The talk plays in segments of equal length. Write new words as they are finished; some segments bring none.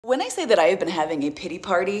When I say that I have been having a pity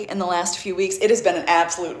party in the last few weeks, it has been an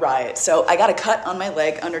absolute riot. So I got a cut on my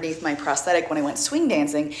leg underneath my prosthetic when I went swing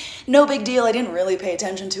dancing. No big deal, I didn't really pay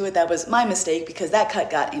attention to it. That was my mistake because that cut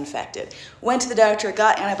got infected. Went to the doctor,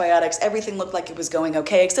 got antibiotics, everything looked like it was going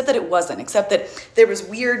okay, except that it wasn't, except that there was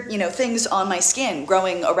weird, things on my skin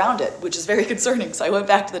growing around it, which is very concerning. So I went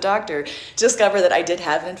back to the doctor to discover that I did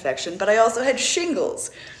have an infection, but I also had shingles,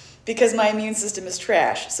 because my immune system is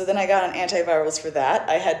trash. So then I got on antivirals for that.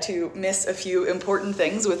 I had to miss a few important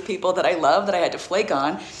things with people that I love that I had to flake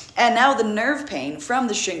on. And now the nerve pain from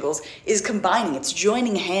the shingles is combining, it's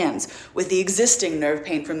joining hands with the existing nerve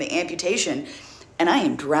pain from the amputation. And I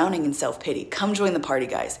am drowning in self-pity. Come join the party,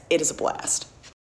 guys. It is a blast.